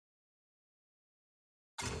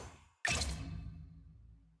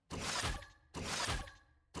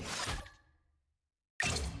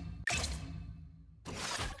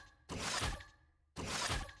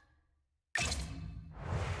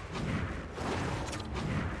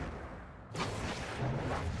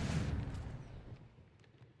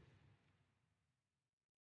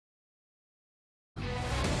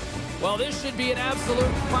Well, this should be an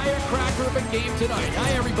absolute firecracker of a game tonight.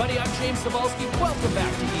 Hi, everybody. I'm James Cebulski. Welcome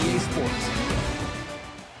back to EA Sports.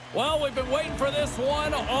 Well, we've been waiting for this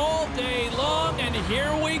one all day long, and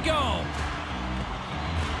here we go.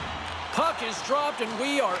 Puck is dropped, and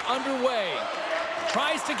we are underway.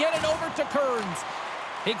 Tries to get it over to Kearns.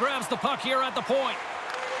 He grabs the puck here at the point.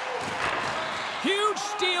 Huge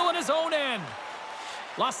steal in his own end.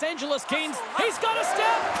 Los Angeles Kings, he's got a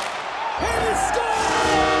step. He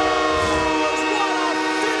scores! What a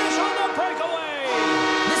finish on the breakaway!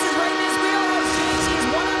 This is right in his wheelhouse, James. He is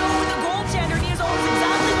 1-0 with the goaltender, and he knows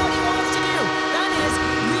exactly what he wants to do. That is,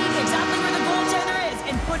 read exactly where the goaltender is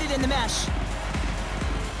and put it in the mesh.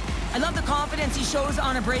 I love the confidence he shows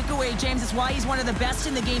on a breakaway, James. It's why he's one of the best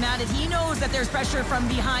in the game at it. He knows that there's pressure from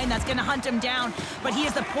behind that's going to hunt him down, but he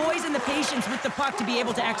has the poise and the patience with the puck to be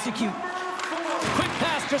able to execute. Quick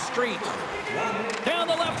pass to Street. Down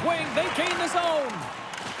the left wing, they gain the zone.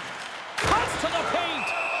 Cuts to the paint.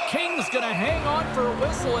 King's going to hang on for a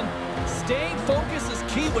whistle, and staying focused is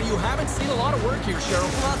key when you haven't seen a lot of work here, Cheryl.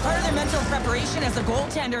 Well, it's part of their mental preparation as a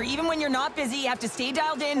goaltender. Even when you're not busy, you have to stay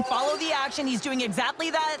dialed in, follow the action. He's doing exactly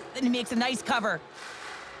that, and he makes a nice cover.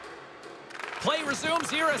 Play resumes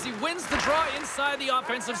here as he wins the draw inside the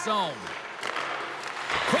offensive zone.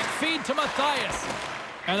 Quick feed to Matthias.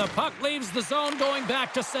 And the puck leaves the zone going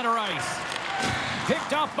back to center ice.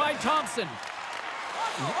 Picked off by Thompson.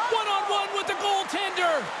 One-on-one with the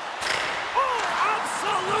goaltender. Oh,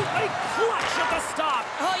 absolutely clutch at the stop.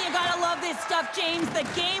 Oh, you gotta love this stuff, James. The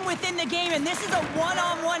game within the game, and this is a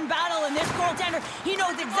one-on-one battle, and this goaltender, he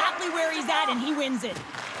knows exactly where he's at, and he wins it.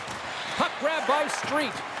 Puck grab by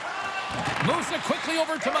Street. Moves it quickly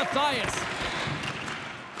over to Matthias.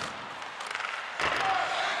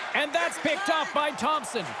 And that's picked off by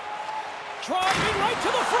Thompson. Driving right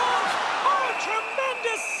to the front. Oh,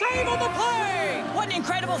 tremendous save on the play. What an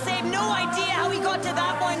incredible save. No idea how he got to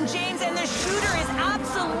that one, James, and the shooter is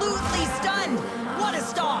absolutely stunned. What a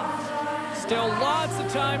stop. Still lots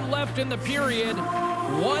of time left in the period.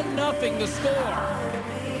 1-0 the score.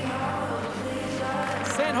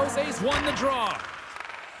 San Jose's won the draw.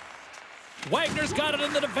 Wagner's got it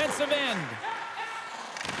in the defensive end.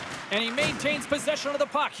 And he maintains possession of the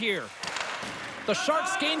puck here. The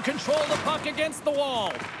Sharks gain control of the puck against the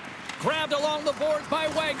wall. Grabbed along the boards by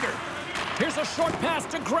Wagner. Here's a short pass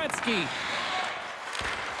to Gretzky.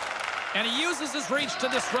 And he uses his reach to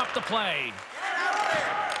disrupt the play.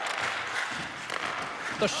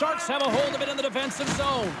 The Sharks have a hold of it in the defensive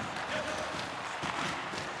zone.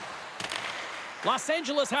 Los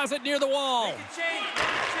Angeles has it near the wall.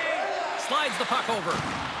 Slides the puck over.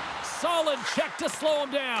 Solid check to slow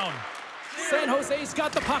him down. San Jose's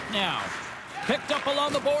got the puck now. Picked up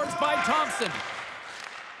along the boards by Thompson.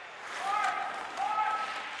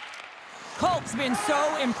 Colt's been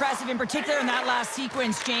so impressive, in particular in that last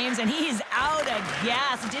sequence, James, and he is out of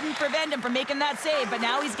gas. It didn't prevent him from making that save, but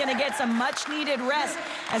now he's going to get some much-needed rest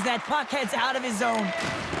as that puck heads out of his zone.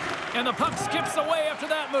 And the puck skips away after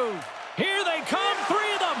that move. Here they come,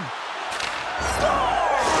 3 of them. Score!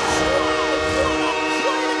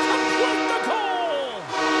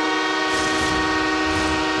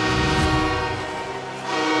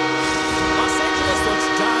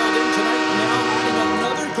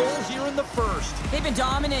 They've been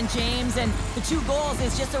dominant, James, and the 2 goals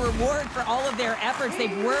is just a reward for all of their efforts.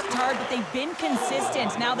 They've worked hard, but they've been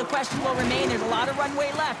consistent. Now the question will remain, there's a lot of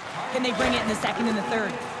runway left. Can they bring it in the second and the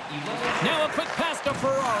third? Now a quick pass to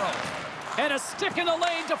Ferraro. And a stick in the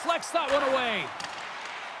lane deflects that one away.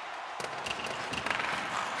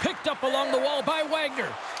 Picked up along the wall by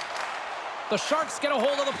Wagner. The Sharks get a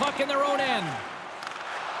hold of the puck in their own end.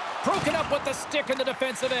 Broken up with the stick in the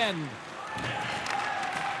defensive end.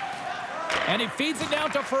 And he feeds it down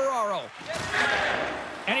to Ferraro.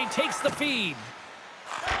 And he takes the feed.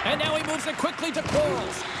 And now he moves it quickly to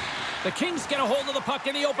Quarles. The Kings get a hold of the puck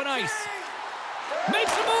in the open ice.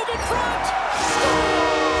 Makes a move in front.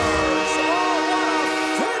 Scores! Oh, what a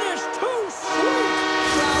finish. Too sweet.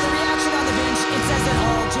 Well, the reaction on the bench, it says it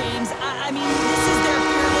all, James. I mean, this is their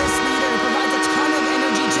fearless leader. He provides a ton of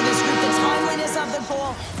energy to this group. The timeliness of the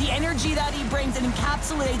goal, the energy that he brings, and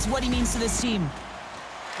encapsulates what he means to this team.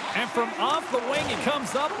 And from off the wing, he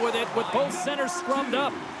comes up with it with both centers scrummed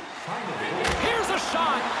up. Here's a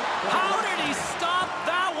shot. How did he stop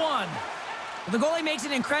that one? The goalie makes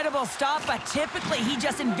an incredible stop, but typically he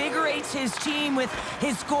just invigorates his team with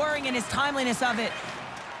his scoring and his timeliness of it.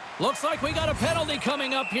 Looks like we got a penalty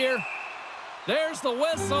coming up here. There's the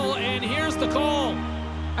whistle, and here's the call.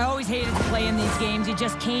 I always hated to play in these games. You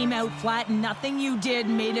just came out flat, and nothing you did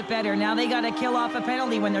made it better. Now they got to kill off a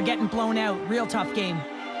penalty when they're getting blown out. Real tough game.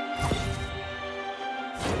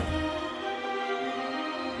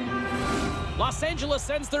 Los Angeles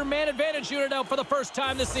sends their man advantage unit out for the first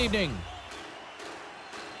time this evening.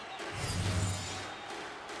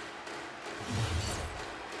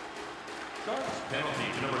 Penalty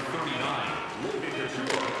to number 39. Victor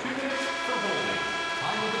Trudeau, 2 minutes for holding.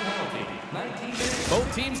 Time of the penalty, 19 minutes.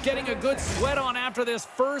 Both teams getting a good sweat on after this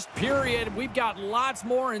first period. We've got lots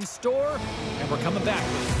more in store, and we're coming back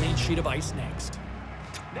with a clean sheet of ice next.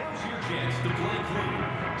 Now's your chance to play clean.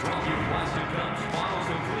 Drop your plastic cups, bottles,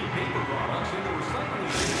 and clean paper products in the recycling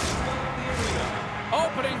bin front of the arena.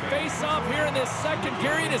 Opening face-off here in this second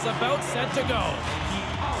period is about set to go. Keep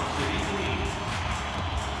our city clean.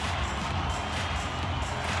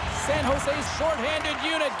 San Jose's shorthanded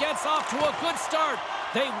unit gets off to a good start.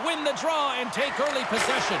 They win the draw and take early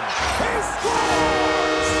possession. He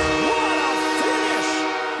scores! What a finish!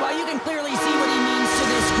 Well, you can clearly see what he means to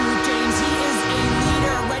this group, James. He is a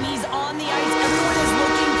leader. When he's on the ice, everyone is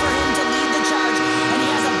looking for him to lead the charge, and he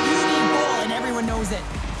has a beauty goal, and everyone knows it.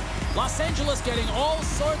 Los Angeles getting all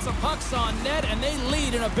sorts of pucks on net, and they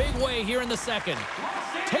lead in a big way here in the second.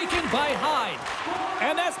 Taken by Hyde.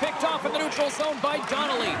 And that's picked off in the neutral zone by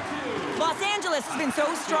Donnelly. Los Angeles has been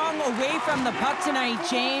so strong away from the puck tonight,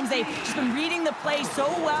 James. They've just been reading the play so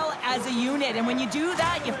well as a unit. And when you do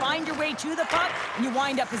that, you find your way to the puck, and you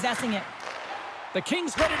wind up possessing it. The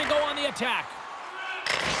Kings ready to go on the attack.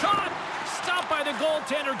 Shot! Stopped by the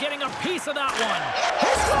goaltender, getting a piece of that one.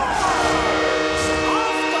 He scores!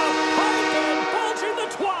 Off the pipe and bulging the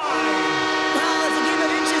twine! Well, it's a game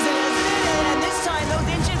of inches, isn't it? And this time, those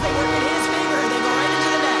inches, they work in his favor. They go right into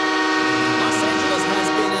the net. Los Angeles has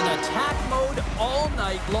been in attack mode all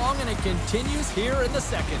night long, and it continues here in the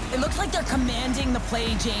second. It looks like they're commanding the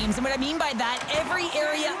play, James. And what I mean by that, every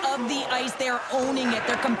area of the ice, they're owning it.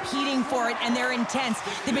 They're competing for it, and they're intense.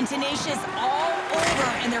 They've been tenacious all over,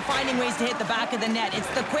 and they're finding ways to hit the back of the net. It's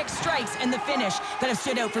the quick strikes and the finish that have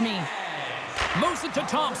stood out for me. Moves it to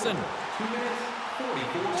Thompson. 2 minutes,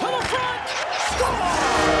 44 To the front!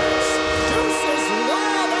 Scores! Deuces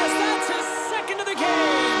wild as that's his second of the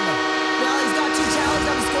game! Well, he's got 2 talents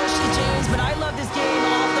on the score sheet, James, but I love this game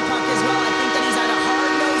off the puck as well. I think that he's had a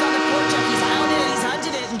hard nose on the forecheck. He's hounded it, he's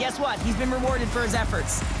hunted it, and guess what? He's been rewarded for his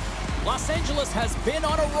efforts. Los Angeles has been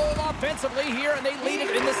on a roll offensively here, and they lead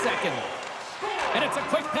it in the second. And it's a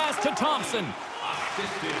quick pass to Thompson.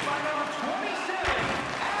 assisted by number 27.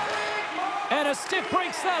 And a stick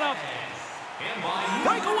breaks that up. And by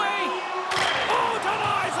Breakaway! Oh,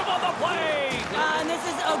 denies him on the play! And this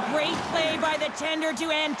is a great play by the tender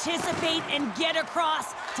to anticipate and get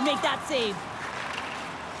across to make that save.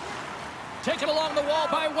 Taken along the wall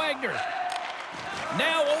by Wagner.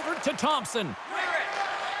 Now over to Thompson.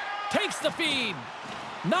 Takes the feed.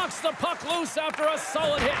 Knocks the puck loose after a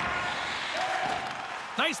solid hit.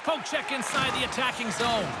 Nice poke check inside the attacking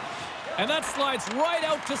zone. And that slides right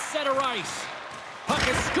out to center ice. Puck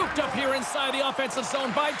is scooped up here inside the offensive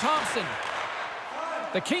zone by Thompson.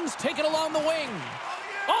 The Kings take it along the wing.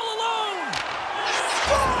 All alone!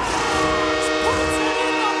 Scores! Puts it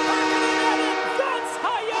in the back of the net, and that's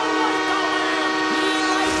how you light the lamp! He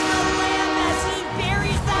lights the lamp as he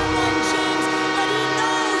buries that one, James, but he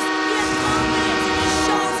knows he has confidence, and he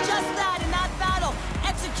shows just that in that battle.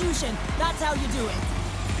 Execution, that's how you do it.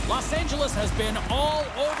 Los Angeles has been all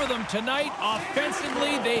over them tonight.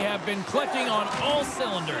 Offensively, they have been clicking on all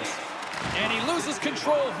cylinders. And he loses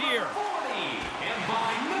control here. 40. And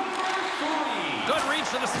by number 3. Good reach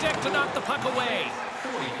to the stick to knock the puck away.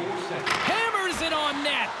 44 seconds. Hammers it on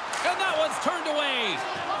net. And that one's turned away.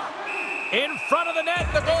 In front of the net,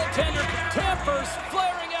 the goaltender tampers,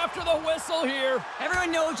 flaring after the whistle here. Everyone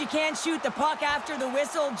knows you can't shoot the puck after the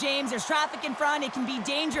whistle, James. There's traffic in front. It can be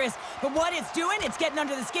dangerous. But what it's doing, it's getting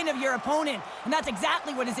under the skin of your opponent. And that's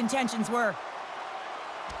exactly what his intentions were.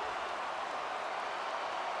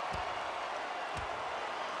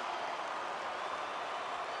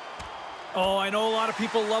 Oh, I know a lot of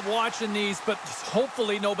people love watching these, but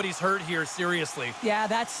hopefully nobody's hurt here, seriously. Yeah,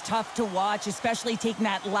 that's tough to watch, especially taking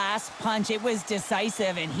that last punch. It was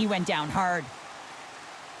decisive, and he went down hard.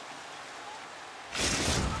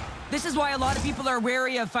 This is why a lot of people are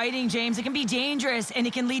wary of fighting, James. It can be dangerous, and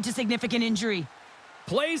it can lead to significant injury.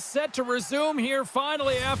 Play set to resume here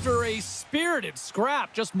finally after a spirited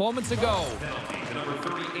scrap just moments ago. Penalty to number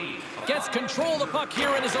 38. Gets control of the puck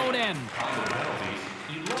here in his own end.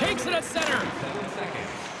 Takes it at center. 7 seconds.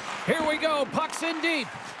 Here we go. Puck's in deep.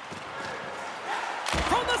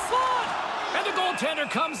 From the slot! And the goaltender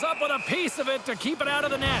comes up with a piece of it to keep it out of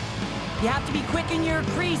the net. You have to be quick in your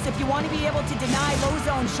crease if you want to be able to deny low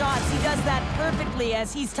zone shots. He does that perfectly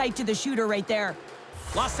as he's tight to the shooter right there.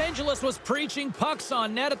 Los Angeles was preaching pucks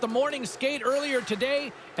on net at the morning skate earlier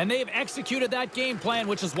today, and they've executed that game plan,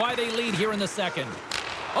 which is why they lead here in the second.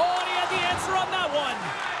 Oh, and he had the answer on that one.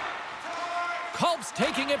 Culp's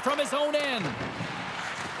taking it from his own end.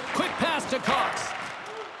 Quick pass to Cox.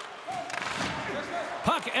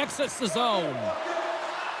 Puck exits the zone.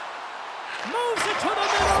 Moves it to the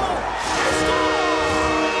middle.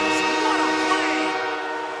 Scores! What a play!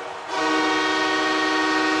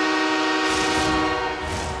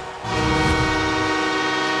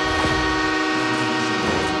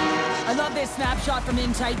 I love this snapshot from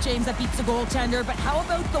in tight, James, that beats the goaltender, but how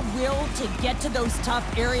about the will to get to those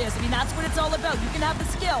tough areas? I mean, that's what it's all about. You can have the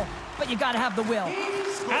skill, but you got to have the will.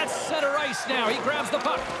 At center ice now, he grabs the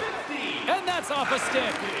puck. And that's off a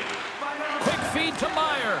stick. Quick feed to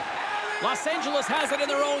Meyer. Los Angeles has it in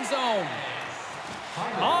their own zone.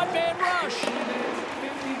 On man rush.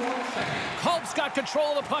 Culp's got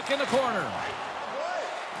control of the puck in the corner.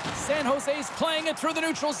 San Jose's playing it through the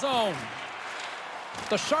neutral zone.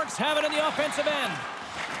 The Sharks have it in the offensive end.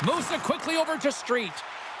 Moves it quickly over to Street.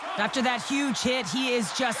 After that huge hit, he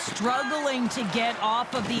is just struggling to get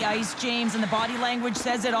off of the ice, James, and the body language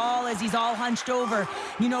says it all as he's all hunched over.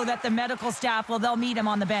 You know that the medical staff, well, they'll meet him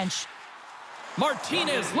on the bench.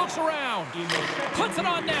 Martinez looks around, puts it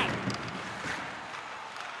on net.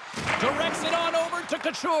 Directs it on over to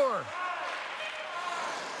Couture.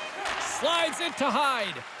 Slides it to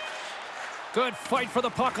Hyde. Good fight for the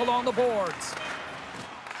puck along the boards.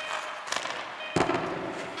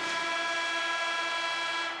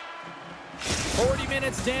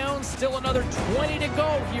 Minutes down, still another 20 to go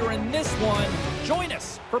here in this one. Join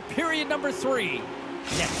us for period number 3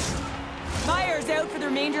 next. Meyer's out for the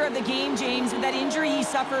remainder of the game, James, with that injury he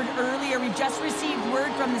suffered earlier. We've just received word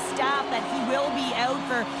from the staff that he will be out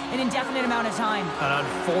for an indefinite amount of time. An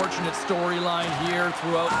unfortunate storyline here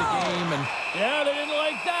throughout the game, and yeah, they didn't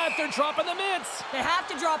like that. They're dropping the mitts. They have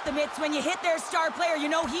to drop the mitts. When you hit their star player, you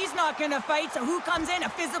know he's not going to fight, so who comes in? A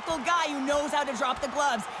physical guy who knows how to drop the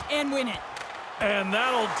gloves and win it. And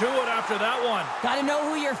that'll do it after that one. Got to know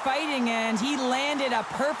who you're fighting, and he landed a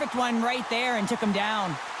perfect one right there and took him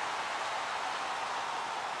down.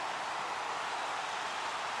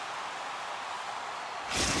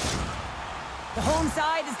 The home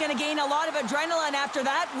side is going to gain a lot of adrenaline after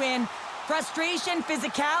that win. Frustration,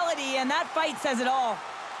 physicality, and that fight says it all.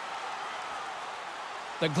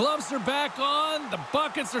 The gloves are back on, the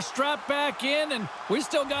buckets are strapped back in, and we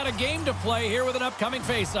still got a game to play here with an upcoming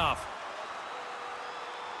faceoff.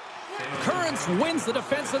 Currents wins the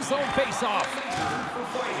defensive zone faceoff.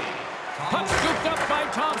 Puck scooped up by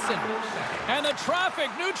Thompson. And the traffic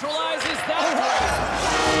neutralizes that.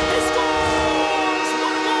 He scores!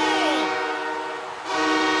 What a goal!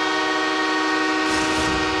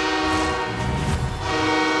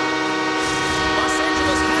 Los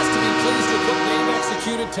Angeles has to be pleased with what they've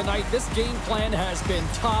executed tonight. This game plan has been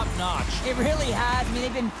top-notch. It really has. I mean,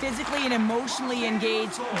 they've been physically and emotionally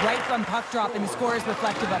engaged right from puck drop, and the score is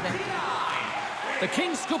reflective of it. The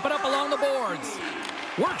Kings scoop it up along the boards.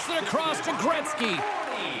 Works it across to Gretzky.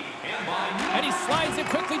 And he slides it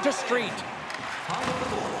quickly to Street.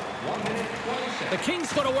 The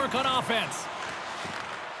Kings go to work on offense.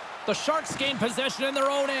 The Sharks gain possession in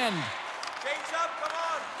their own end.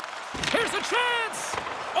 Here's a chance!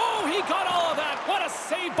 Oh, he got all of that. What a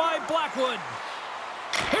save by Blackwood.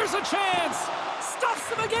 Here's a chance. Stuffs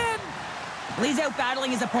him again. Well, he's out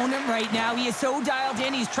battling his opponent right now. He is so dialed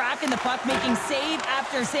in. He's tracking the puck, making save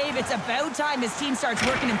after save. It's about time his team starts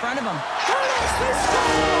working in front of him. Curtis, they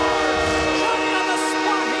score! Johnny on the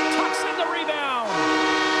spot. He tucks in the rebound.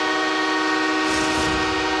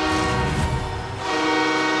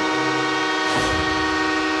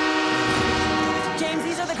 James,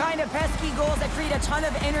 these are the kind of pesky goals that create a ton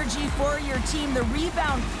of energy for your team. The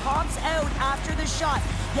rebound pops out after the shot.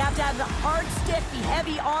 You have to have the hard stick, be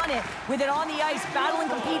heavy on it, with it on the ice, battle and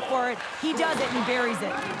compete for it. He does it and he buries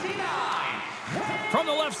it. From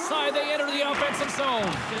the left side, they enter the offensive zone.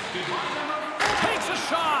 Takes a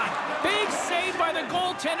shot. Big save by the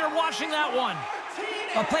goaltender watching that one.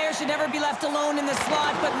 A player should never be left alone in the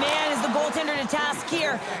slot, but man, is the goaltender to task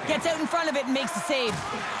here. Gets out in front of it and makes the save.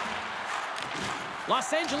 Los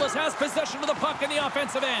Angeles has possession of the puck in the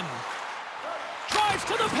offensive end. Drives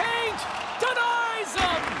to the paint. Denies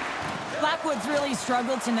him! Blackwood's really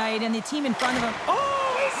struggled tonight, and the team in front of him...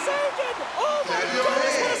 Oh, he saved it! Oh, my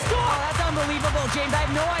goodness, what a stop! Oh, that's unbelievable, James. I have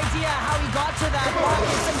no idea how he got to that puck.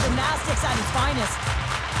 It's some gymnastics at its finest.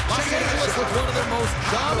 Los Angeles with one of their most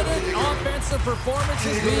dominant offensive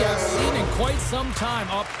performances we have seen in quite some time.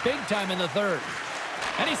 Up big time in the third.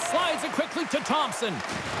 And he slides it quickly to Thompson.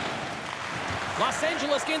 Los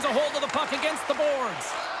Angeles gains a hold of the puck against the boards.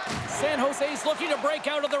 San Jose's looking to break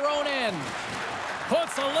out of their own end.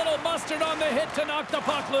 Puts a little mustard on the hit to knock the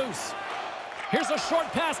puck loose. Here's a short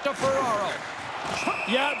pass to Ferraro.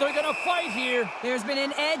 Yeah, they're going to fight here. There's been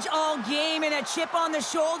an edge all game and a chip on the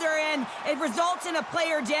shoulder, and it results in a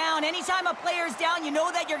player down. Anytime a player's down, you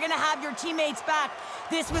know that you're going to have your teammates back.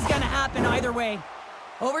 This was going to happen either way.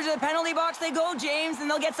 Over to the penalty box they go, James, and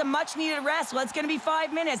they'll get some much-needed rest. Well, it's going to be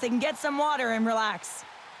 5 minutes. They can get some water and relax.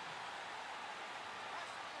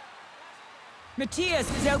 Matias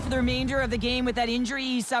is out for the remainder of the game with that injury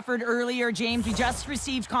he suffered earlier. James, we just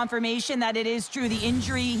received confirmation that it is true. The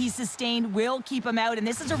injury he sustained will keep him out, and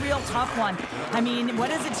this is a real tough one. I mean,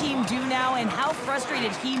 what does the team do now, and how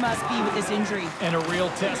frustrated he must be with this injury? And a real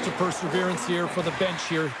test of perseverance here for the bench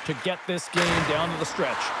here to get this game down to the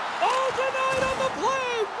stretch. Oh, denied on the play!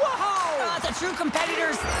 Wow! The true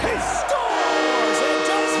competitors. He scores! And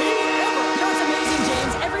does he ever? You know what's amazing,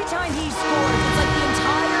 James? Every time he scores, it's like the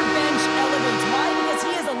entire bench elevates. Why? Because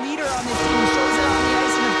he is a leader on this team. He shows it on the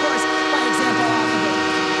ice and, of course, by example off of it.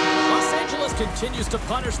 Los Angeles continues to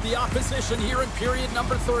punish the opposition here in period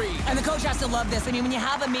number 3. And the coach has to love this. I mean, when you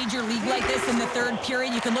have a major league like this in the third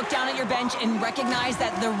period, you can look down at your bench and recognize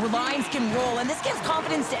that the lines can roll. And this gives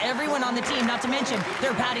confidence to everyone on the team, not to mention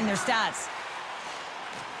they're padding their stats.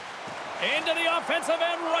 Into the offensive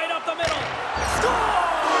end, right up the middle.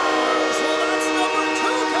 Scores! Well, that's number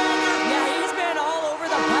 2, Pounder. Yeah, he's been all over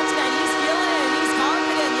the puck tonight. He's feeling it, and he's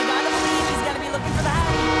confident. You gotta believe he's gonna be looking for the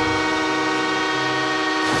hattie.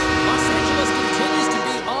 Los Angeles continues to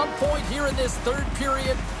be on point here in this third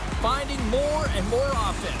period, finding more and more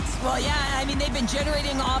offense. Well, yeah, I mean, they've been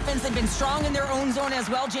generating offense. They've been strong in their own zone as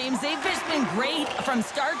well, James. They've just been great from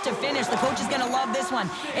start to finish. The coach is going to love this one.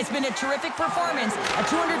 It's been a terrific performance, a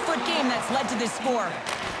 200-foot game that's led to this score.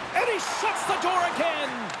 And he shuts the door again.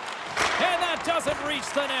 And that doesn't reach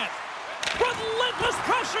the net. Relentless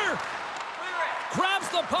pressure.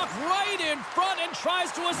 Grabs the puck right in front and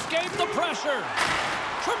tries to escape the pressure.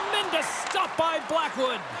 Tremendous stop by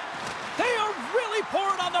Blackwood. They are really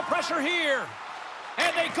pouring on the pressure here.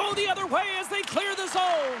 And they go the other way as they clear the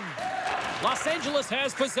zone. Los Angeles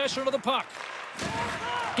has possession of the puck.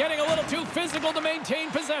 Getting a little too physical to maintain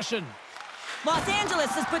possession. Los Angeles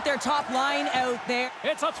has put their top line out there.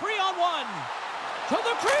 It's a 3-on-1. To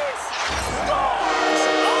the crease. Scores!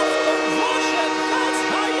 Off the rush, and that's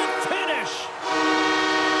how you finish.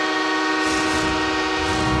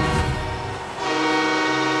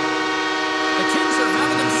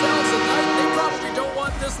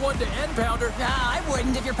 This one to end, Pounder. Nah, I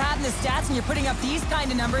wouldn't if you're padding the stats and you're putting up these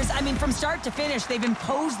kind of numbers. I mean, from start to finish, they've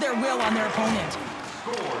imposed their will on their opponent.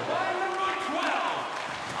 Scored by number 12.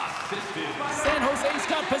 Assisted by San Jose's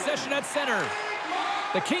got possession at center.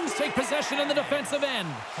 The Kings take possession in the defensive end.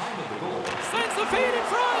 Sends the feed in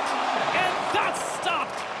front, and that's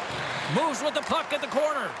stopped. Moves with the puck at the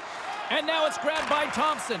corner. And now it's grabbed by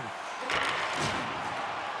Thompson.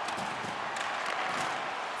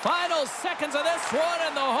 Final seconds of this one,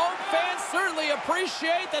 and the home fans certainly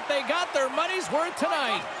appreciate that they got their money's worth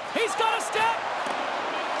tonight. He's got a step.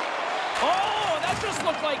 Oh, that just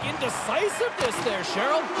looked like indecisiveness there,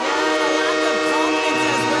 Cheryl. Yeah, and a lack of confidence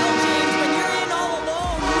as well, James. When you're in all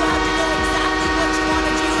alone, you have to know exactly what you want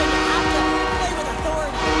to do, and you have to play with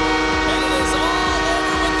authority. And it is all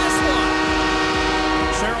over with this one.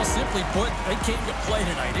 Cheryl, simply put, they came to play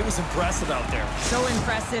tonight. It was impressive out there. So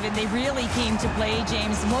impressive, and they really came to play,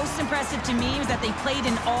 James. Most impressive to me was that they played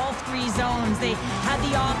in all 3 zones. They had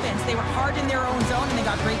the offense. They were hard in their own zone, and they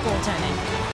got great goaltending.